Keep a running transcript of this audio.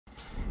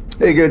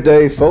Hey, good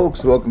day,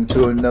 folks. Welcome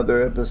to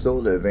another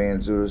episode of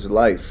Andrew's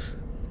Life.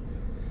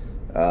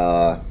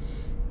 Hope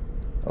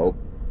you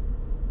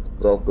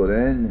buckled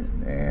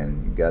in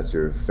and you got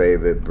your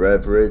favorite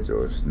beverage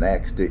or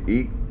snacks to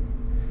eat.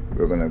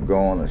 We're going to go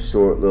on a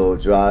short little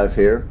drive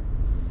here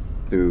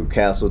through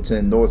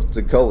Casselton, North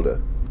Dakota,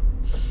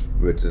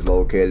 which is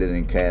located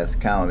in Cass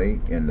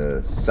County in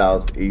the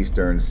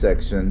southeastern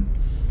section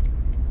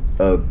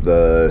of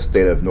the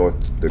state of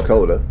North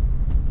Dakota.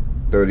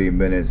 30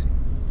 minutes.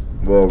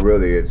 Well,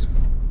 really, it's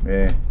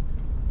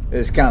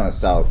kind of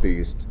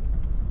southeast.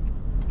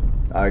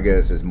 I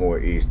guess it's more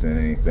east than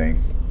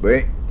anything.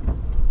 But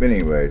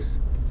anyways,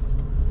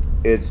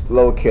 it's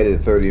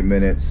located 30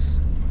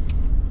 minutes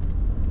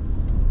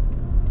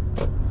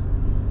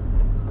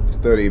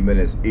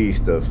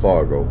east of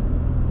Fargo.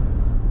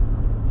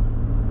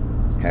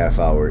 Half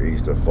hour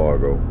east of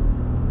Fargo.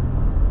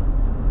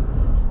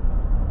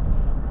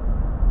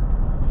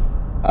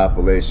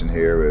 Population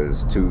here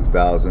is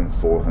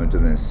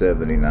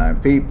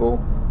 2,479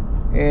 people,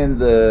 and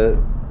the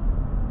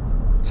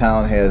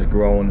town has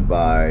grown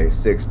by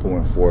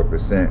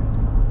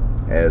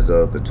 6.4% as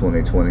of the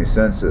 2020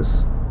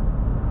 census.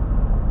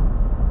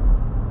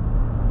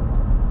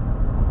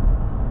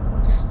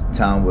 This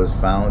town was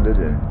founded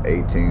in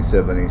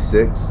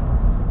 1876.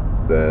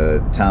 The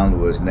town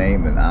was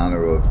named in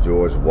honor of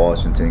George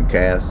Washington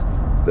Cass,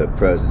 the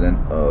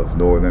president of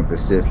Northern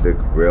Pacific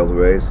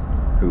Railways,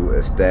 who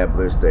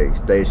established a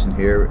station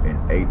here in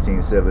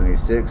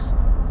 1876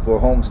 for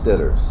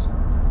homesteaders.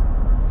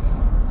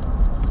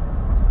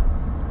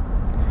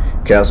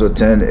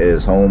 Casselton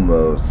is home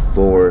of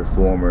 4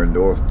 former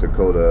North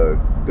Dakota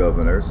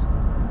governors: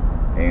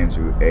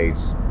 Andrew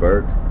H.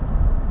 Burke,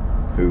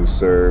 who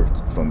served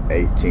from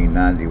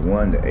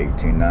 1891 to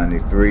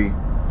 1893,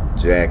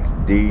 Jack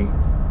D.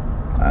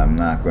 I'm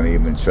not going to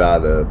even try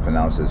to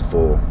pronounce his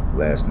full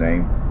last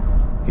name.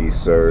 He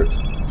served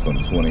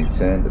from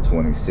 2010 to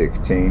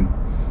 2016.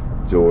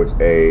 George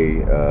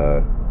A.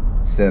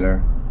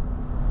 Center.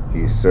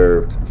 He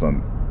served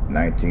from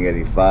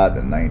 1985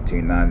 to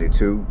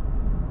 1992.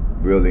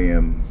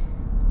 William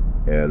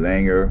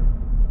Langer,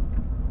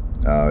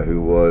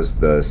 who was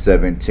the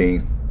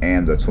 17th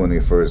and the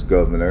 21st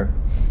governor,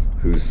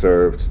 who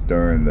served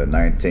during the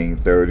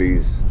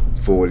 1930s,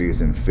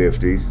 40s, and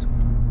 50s.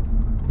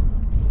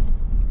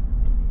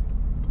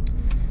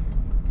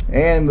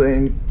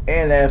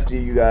 And after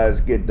you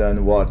guys get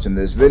done watching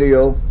this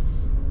video,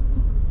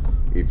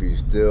 if you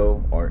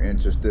still are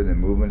interested in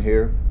moving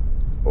here,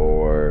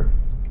 or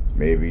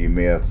maybe you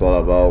may have thought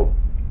about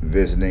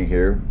visiting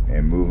here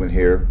and moving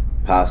here,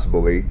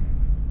 possibly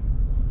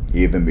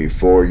even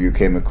before you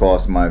came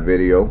across my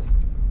video,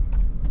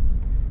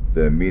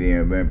 the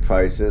median rent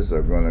prices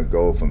are going to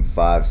go from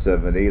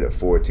 $570 to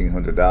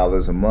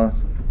 $1,400 a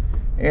month,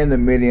 and the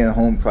median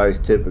home price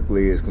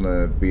typically is going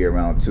to be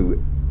around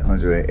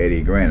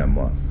 $280,000 a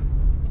month.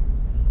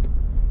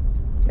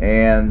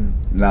 And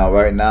now,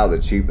 right now, the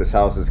cheapest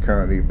house is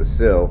currently for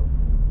sale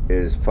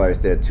is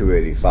priced at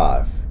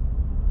 $285,000.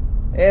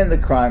 And the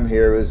crime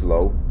here is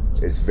low.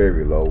 It's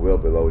very low, well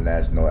below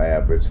national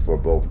average for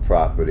both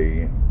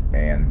property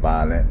and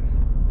violent.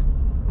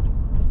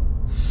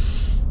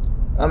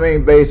 I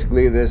mean,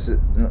 basically this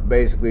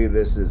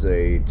is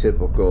a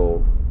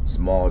typical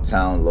small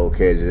town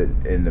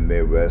located in the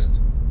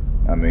Midwest.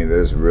 I mean,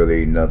 there's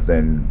really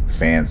nothing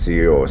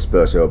fancy or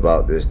special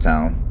about this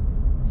town.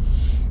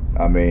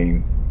 I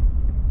mean,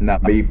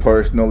 not me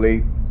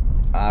personally,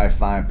 I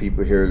find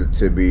people here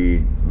to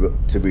be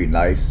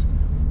nice.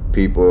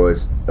 People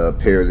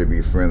appear to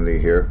be friendly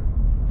here.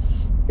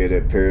 It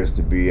appears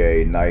to be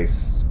a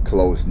nice,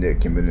 close-knit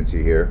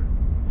community here.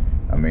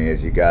 I mean,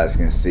 as you guys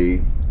can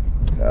see,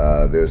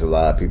 there's a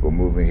lot of people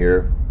moving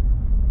here.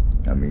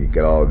 I mean, you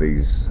got all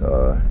these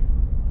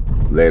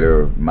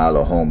later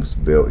model homes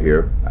built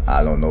here.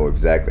 I don't know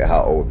exactly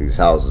how old these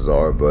houses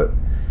are, but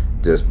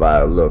just by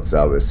the looks,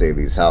 I would say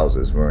these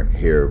houses weren't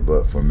here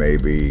but for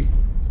maybe,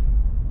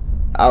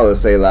 I would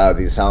say a lot of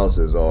these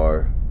houses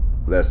are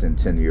less than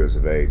 10 years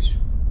of age.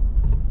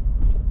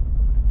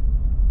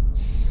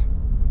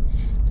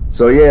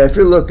 So yeah, if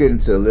you're looking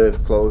to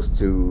live close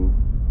to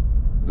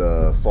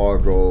the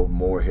Fargo,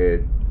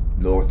 Moorhead,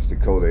 North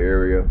Dakota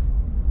area,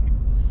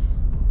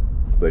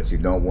 but you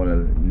don't want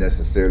to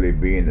necessarily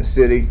be in the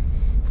city,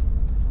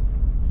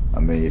 I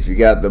mean, if you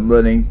got the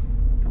money,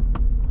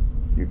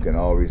 you can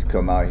always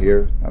come out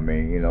here. I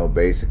mean, you know,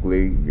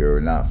 basically, you're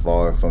not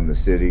far from the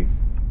city.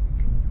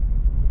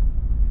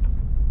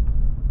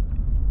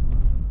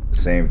 At the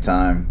same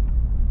time,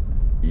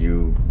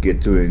 you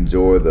get to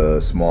enjoy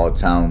the small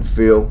town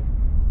feel.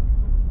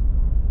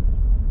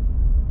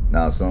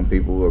 Now, some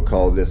people will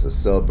call this a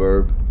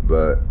suburb,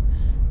 but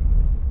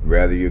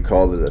whether you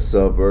call it a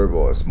suburb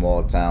or a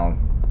small town,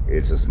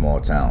 it's a small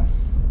town.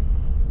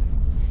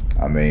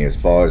 I mean, as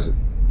far as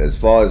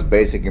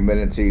basic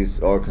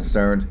amenities are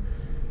concerned,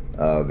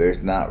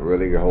 there's not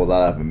really a whole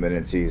lot of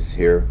amenities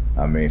here.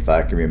 I mean, if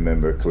I can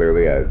remember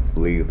clearly, I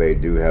believe they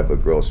do have a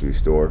grocery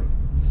store.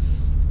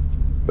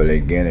 But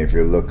again, if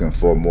you're looking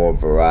for more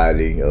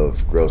variety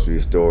of grocery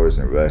stores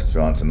and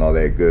restaurants and all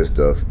that good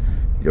stuff,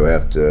 you'll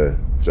have to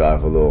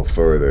drive a little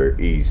further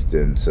east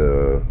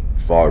into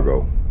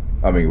Fargo.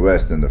 I mean,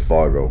 west into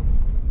Fargo.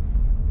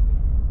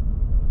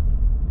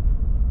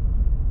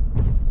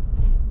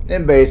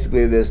 And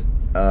basically, this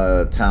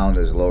town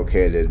is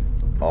located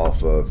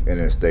off of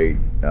Interstate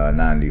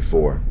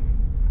 94.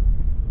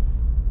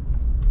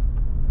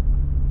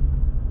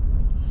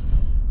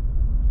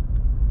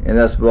 And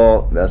that's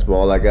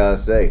all I gotta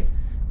say.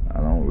 I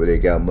don't really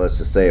got much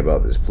to say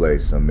about this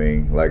place. I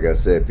mean, like I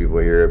said, people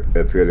here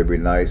appear to be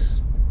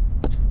nice.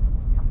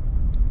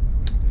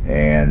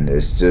 And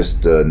it's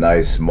just a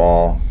nice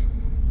small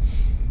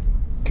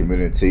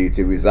community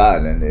to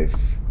reside in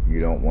if you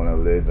don't want to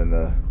live in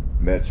the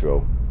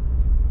metro.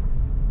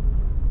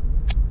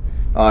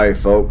 Alright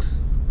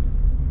folks,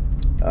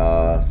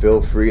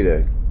 feel free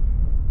to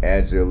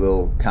add your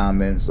little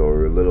comments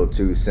or your little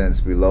 2 cents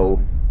below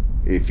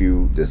if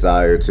you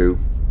desire to,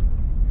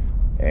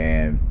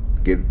 and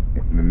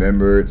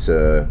remember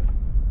to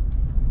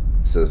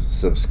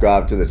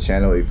subscribe to the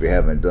channel if you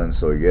haven't done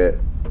so yet.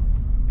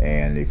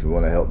 And if you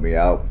want to help me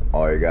out,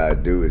 all you gotta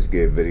do is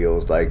give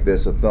videos like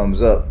this a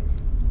thumbs up.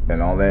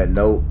 And on that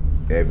note,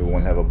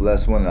 everyone have a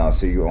blessed one, and I'll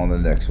see you on the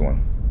next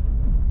one.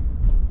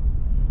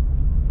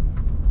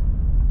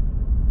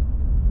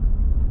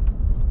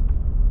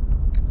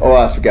 Oh,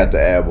 I forgot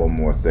to add one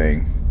more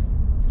thing.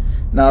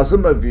 Now,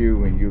 some of you,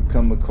 when you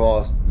come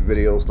across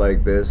videos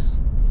like this,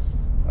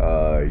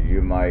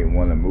 you might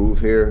want to move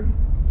here.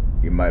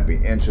 You might be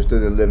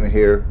interested in living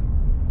here,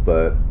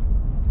 but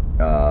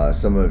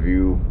some of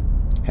you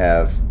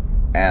have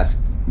asked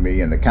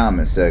me in the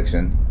comment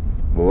section,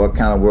 well, what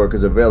kind of work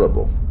is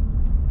available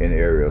in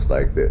areas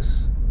like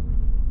this?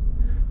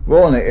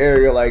 Well, in an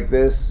area like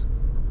this,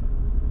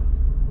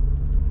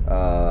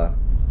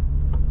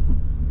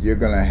 you're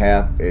gonna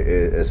have,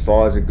 as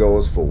far as it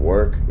goes for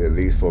work, at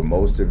least for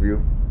most of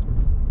you,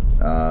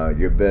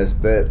 your best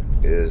bet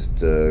is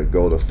to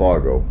go to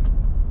Fargo.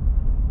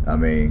 I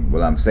mean,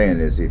 what I'm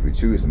saying is, if you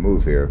choose to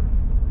move here,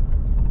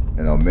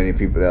 you know, many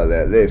people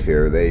that live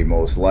here, they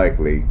most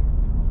likely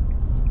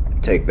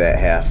take that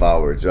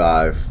half-hour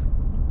drive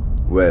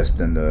west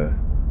into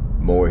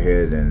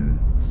Moorhead and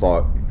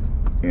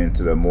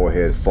into the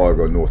Moorhead,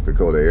 Fargo, North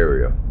Dakota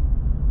area.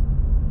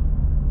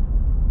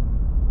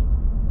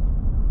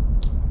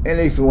 And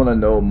if you want to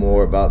know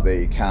more about the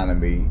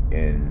economy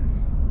in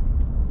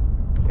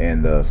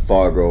the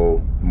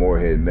Fargo,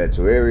 Moorhead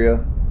metro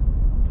area,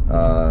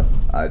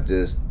 I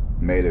just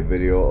made a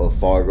video of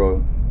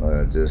Fargo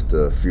just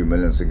a few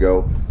minutes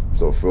ago,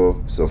 so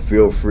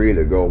feel free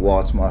to go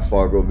watch my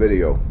Fargo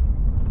video.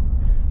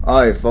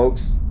 Alright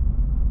folks,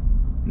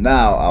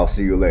 now I'll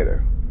see you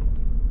later.